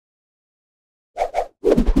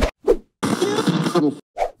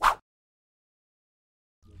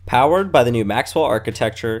Powered by the new Maxwell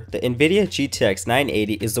architecture, the NVIDIA GTX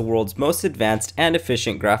 980 is the world's most advanced and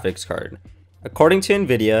efficient graphics card. According to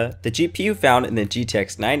NVIDIA, the GPU found in the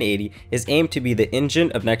GTX 980 is aimed to be the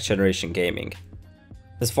engine of next-generation gaming.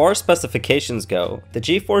 As far as specifications go, the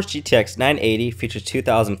GeForce GTX 980 features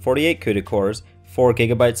 2048 CUDA cores,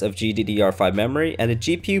 4GB of GDDR5 memory, and a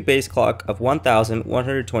GPU base clock of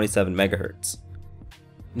 1127 MHz.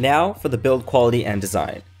 Now for the build quality and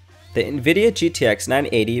design. The NVIDIA GTX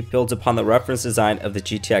 980 builds upon the reference design of the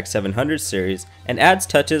GTX 700 series and adds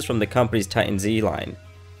touches from the company's Titan Z line.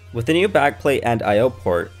 With the new backplate and I/O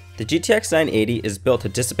port, the GTX 980 is built to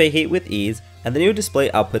dissipate heat with ease, and the new display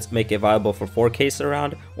outputs make it viable for 4K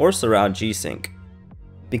surround or surround G-Sync.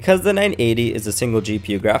 Because the 980 is a single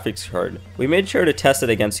GPU graphics card, we made sure to test it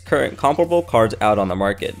against current comparable cards out on the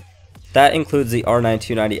market. That includes the R9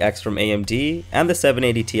 290X from AMD and the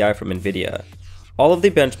 780 Ti from NVIDIA. All of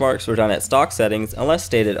the benchmarks were done at stock settings unless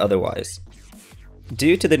stated otherwise.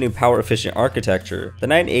 Due to the new power-efficient architecture, the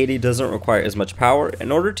 980 doesn't require as much power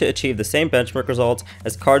in order to achieve the same benchmark results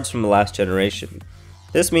as cards from the last generation.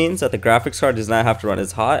 This means that the graphics card does not have to run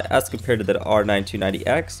as hot as compared to the R9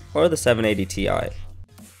 290X or the 780 Ti.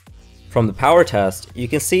 From the power test, you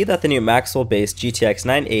can see that the new Maxwell-based GTX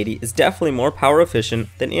 980 is definitely more power efficient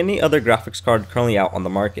than any other graphics card currently out on the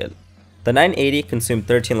market. The 980 consumed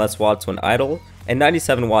 13 less watts when idle and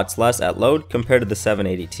 97 watts less at load compared to the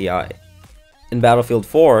 780 Ti. In Battlefield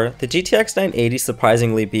 4, the GTX 980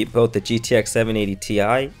 surprisingly beat both the GTX 780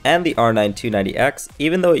 Ti and the R9 290X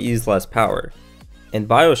even though it used less power. In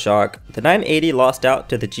Bioshock, the 980 lost out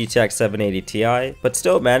to the GTX 780 Ti but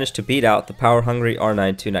still managed to beat out the power-hungry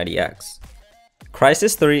R9 290X.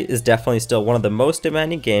 Crysis 3 is definitely still one of the most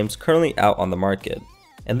demanding games currently out on the market.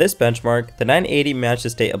 In this benchmark, the 980 managed to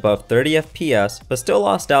stay above 30 FPS but still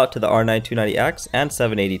lost out to the R9 290X and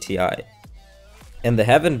 780 Ti. In the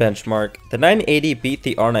Heaven benchmark, the 980 beat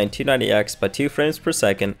the R9 290X by 2 frames per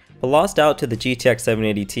second but lost out to the GTX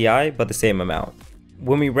 780 Ti by the same amount.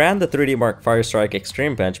 When we ran the 3D Mark Firestrike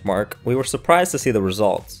Extreme benchmark, we were surprised to see the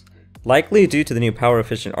results. Likely due to the new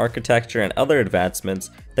power-efficient architecture and other advancements,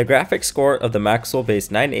 the graphics score of the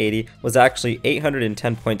Maxwell-based 980 was actually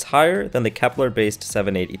 810 points higher than the Kepler-based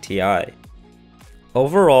 780 Ti.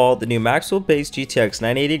 Overall, the new Maxwell-based GTX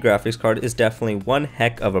 980 graphics card is definitely one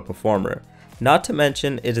heck of a performer. Not to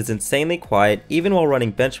mention, it is insanely quiet even while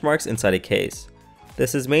running benchmarks inside a case.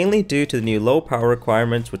 This is mainly due to the new low power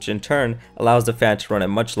requirements, which in turn allows the fan to run at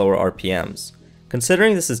much lower RPMs.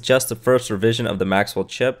 Considering this is just the first revision of the Maxwell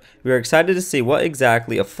chip, we are excited to see what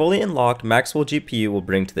exactly a fully unlocked Maxwell GPU will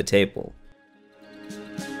bring to the table.